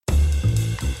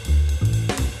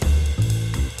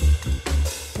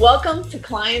Welcome to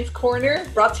Clients Corner,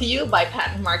 brought to you by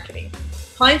Patent Marketing.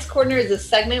 Clients Corner is a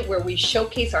segment where we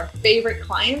showcase our favorite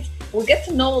clients. We'll get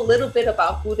to know a little bit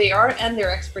about who they are and their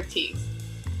expertise.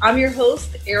 I'm your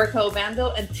host, Erica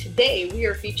Obando, and today we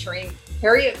are featuring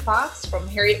Harriet Fox from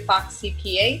Harriet Fox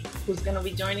CPA, who's going to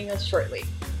be joining us shortly.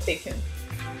 Stay tuned.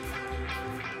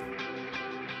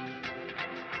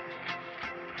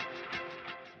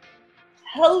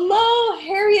 Hello,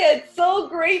 Harriet. So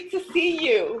great to see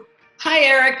you. Hi,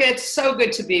 Erica. It's so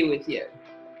good to be with you.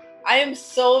 I am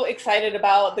so excited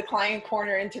about the Client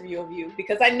Corner interview of you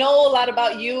because I know a lot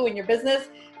about you and your business,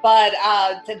 but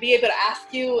to be able to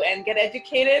ask you and get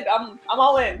educated, I'm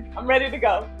all in. I'm ready to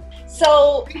go.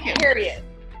 So, Harriet,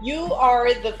 you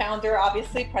are the founder,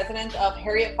 obviously, president of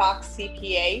Harriet Fox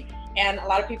CPA. And a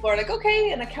lot of people are like,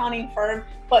 okay, an accounting firm,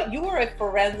 but you are a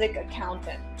forensic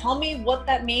accountant. Tell me what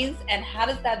that means and how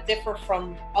does that differ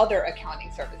from other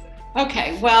accounting services?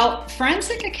 Okay, well,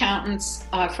 forensic accounting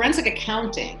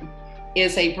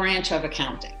is a branch of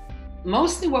accounting.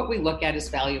 Mostly what we look at is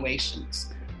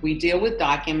valuations. We deal with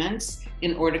documents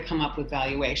in order to come up with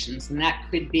valuations, and that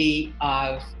could be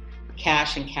of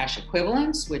cash and cash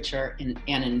equivalents, which are in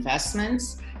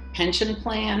investments, pension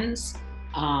plans,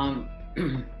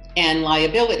 and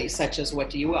liabilities, such as what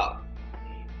do you owe.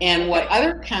 And what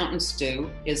other accountants do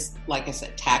is, like I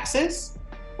said, taxes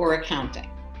or accounting.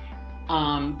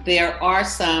 There are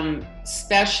some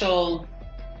special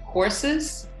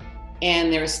courses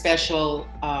and there are special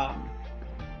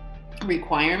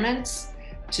requirements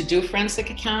to do forensic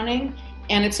accounting.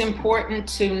 And it's important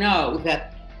to know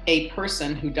that a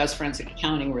person who does forensic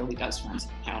accounting really does forensic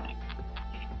accounting.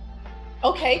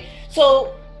 Okay,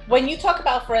 so when you talk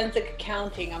about forensic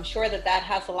accounting, I'm sure that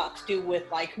has a lot to do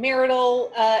with like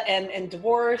marital and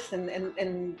divorce and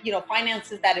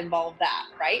finances that involve that,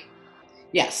 right?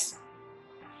 Yes.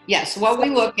 What we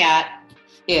look at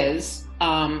is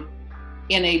in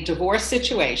a divorce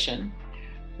situation,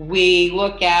 we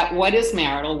look at what is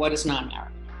marital, what is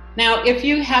non-marital. Now, if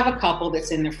you have a couple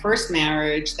that's in their first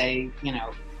marriage, they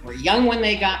were young when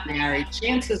they got married,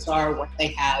 chances are what they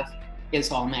have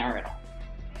is all marital.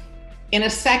 In a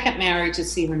second marriage,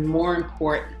 it's even more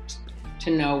important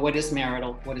to know what is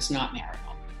marital, what is not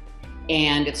marital.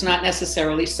 And it's not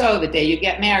necessarily so the day you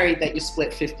get married that you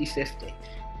split 50-50.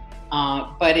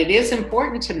 But it is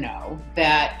important to know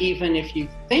that even if you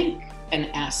think an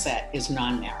asset is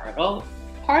non-marital,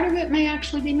 part of it may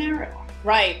actually be marital.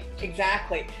 Right,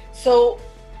 exactly. So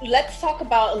let's talk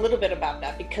a little bit about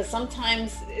that, because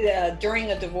sometimes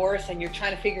during a divorce and you're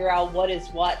trying to figure out what is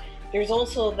what, there's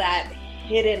also that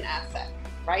hidden asset,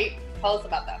 right? Tell us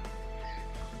about that.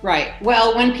 Right.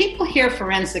 Well, when people hear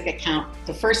forensic account,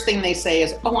 the first thing they say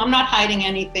is, oh, I'm not hiding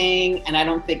anything, and I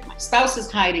don't think my spouse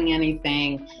is hiding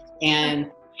anything. And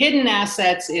hidden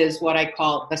assets is what I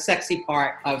call the sexy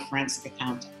part of forensic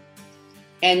accounting.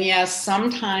 And yes,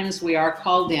 sometimes we are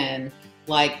called in,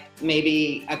 like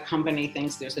maybe a company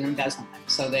thinks there's an embezzlement,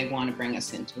 so they want to bring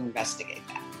us in to investigate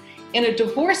that. In a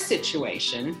divorce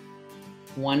situation,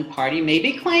 one party may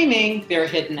be claiming their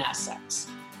hidden assets.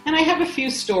 And I have a few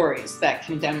stories that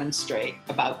can demonstrate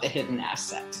about the hidden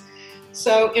assets.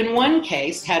 So in one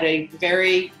case, had a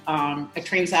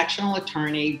transactional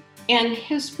attorney, and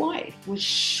his wife was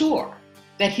sure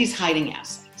that he's hiding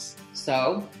assets.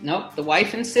 So, nope, the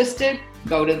wife insisted,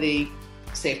 go to the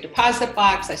safe deposit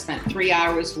box. I spent 3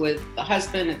 hours with the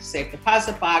husband at the safe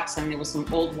deposit box, and there were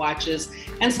some old watches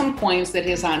and some coins that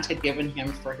his aunt had given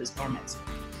him for his bar mitzvah.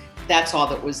 That's all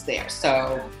that was there.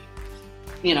 So,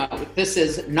 this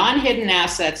is non-hidden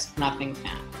assets, nothing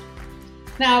found.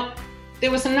 Now,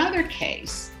 there was another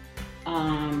case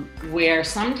where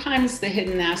sometimes the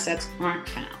hidden assets aren't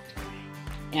found.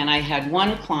 And I had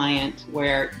one client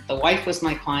where the wife was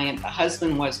my client, the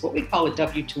husband was what we call a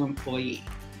W-2 employee.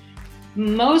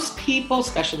 Most people,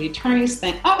 especially attorneys,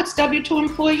 think, oh, it's W-2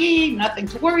 employee, nothing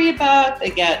to worry about.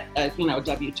 They get a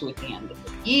W-2 at the end of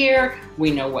the year.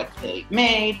 We know what they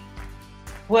made.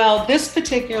 Well, this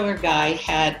particular guy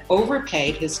had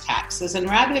overpaid his taxes, and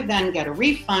rather than get a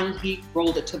refund, he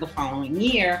rolled it to the following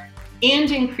year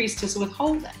and increased his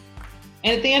withholding.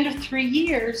 And at the end of 3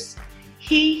 years,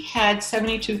 he had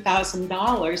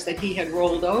 $72,000 that he had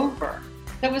rolled over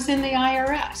that was in the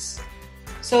IRS.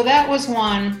 So that was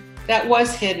one that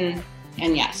was hidden,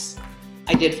 and yes,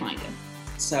 I did find it.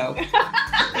 So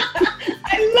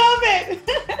I love it.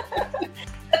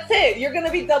 That's it. You're going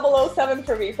to be 007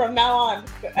 for me from now on.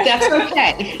 That's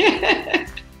okay.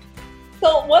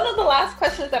 So one of the last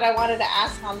questions that I wanted to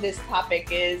ask on this topic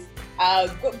is,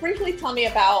 briefly tell me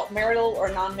about marital or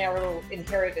non-marital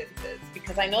inheritances, because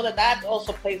because I know that that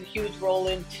also plays a huge role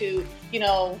into, you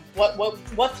know,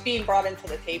 what's being brought into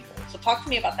the table. So talk to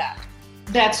me about that.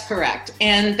 That's correct.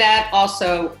 And that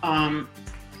also,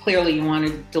 clearly you want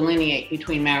to delineate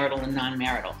between marital and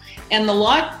non-marital. And the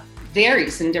law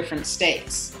varies in different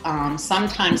states.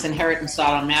 Sometimes inheritance is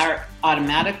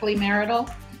automatically marital.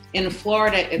 In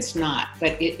Florida, it's not,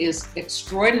 but it is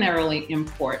extraordinarily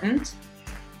important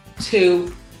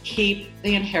to keep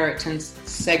the inheritance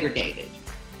segregated.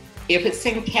 If it's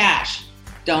in cash,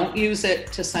 don't use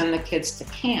it to send the kids to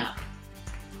camp,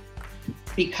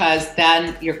 because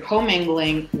then you're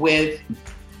commingling with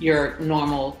your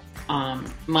normal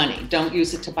money. Don't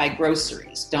use it to buy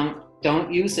groceries.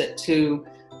 Don't use it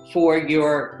for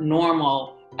your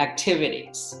normal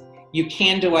activities. You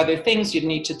can do other things. You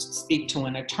need to speak to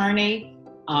an attorney,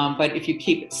 but if you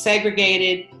keep it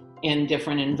segregated in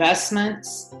different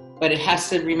investments, but it has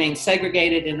to remain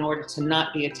segregated in order to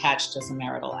not be attached as a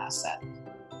marital asset.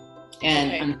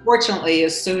 And unfortunately,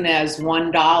 as soon as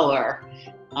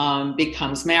 $1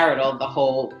 becomes marital, the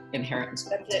whole inheritance.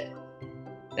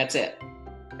 That's it.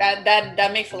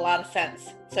 That makes a lot of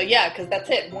sense. So yeah, because that's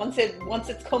it. Once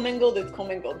it's commingled, it's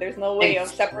commingled. There's no way of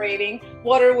separating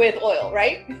water with oil,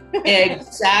 right?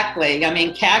 Exactly. I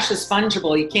mean, cash is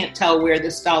fungible. You can't tell where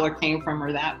this dollar came from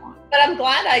or that one. But I'm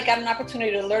glad I got an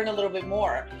opportunity to learn a little bit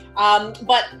more.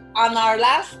 But on our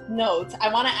last note, I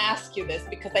want to ask you this,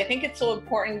 because I think it's so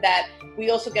important that we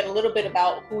also get a little bit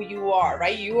about who you are,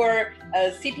 right? You are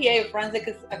a CPA, a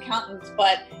forensic accountant,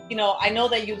 but you know, I know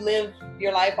that you live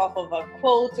your life off of a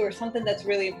quote or something that's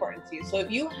really important to you. So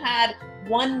if you had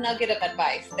one nugget of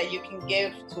advice that you can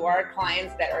give to our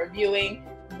clients that are viewing,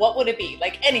 what would it be?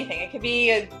 Like anything. It could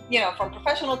be, from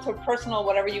professional to personal,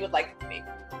 whatever you would like it to be.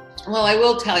 Well, I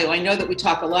will tell you, I know that we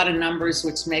talk a lot of numbers,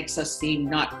 which makes us seem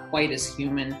not quite as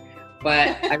human,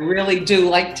 but I really do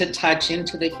like to touch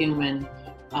into the human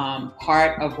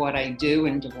part of what I do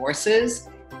in divorces.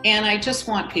 And I just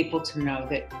want people to know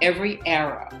that every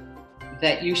arrow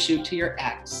that you shoot to your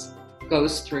ex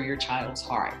goes through your child's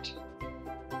heart.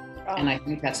 Oh. And I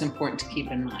think that's important to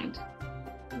keep in mind.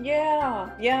 Yeah.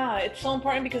 It's so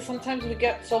important, because sometimes we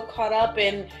get so caught up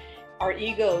in our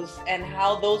egos and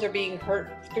how those are being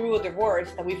hurt through a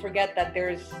divorce that we forget that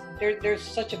there's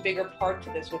such a bigger part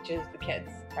to this, which is the kids,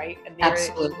 right? And they're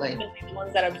absolutely the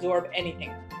ones that absorb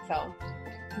anything. So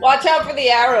watch out for the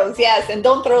arrows, yes, and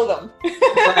don't throw them.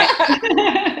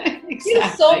 Right. Exactly.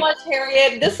 Thank you so much,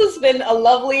 Harriet. This has been a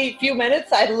lovely few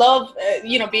minutes. I love,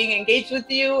 being engaged with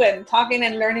you and talking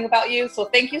and learning about you. So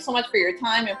thank you so much for your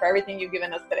time and for everything you've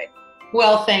given us today.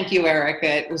 Well, thank you, Erica.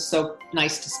 It was so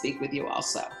nice to speak with you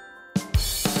also.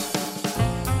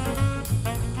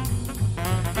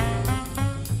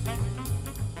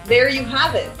 There you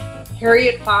have it,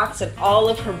 Harriet Fox and all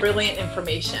of her brilliant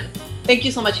information. Thank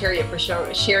you so much, Harriet, for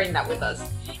sharing that with us.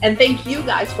 And thank you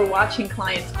guys for watching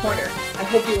Client's Corner. I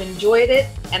hope you enjoyed it,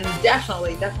 and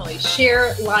definitely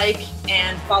share, like,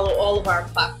 and follow all of our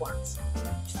platforms.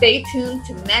 Stay tuned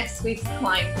to next week's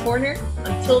Client Corner.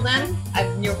 Until then,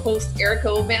 I'm your host, Erica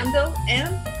Obando,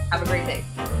 and have a great day.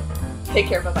 Take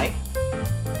care. Bye-bye.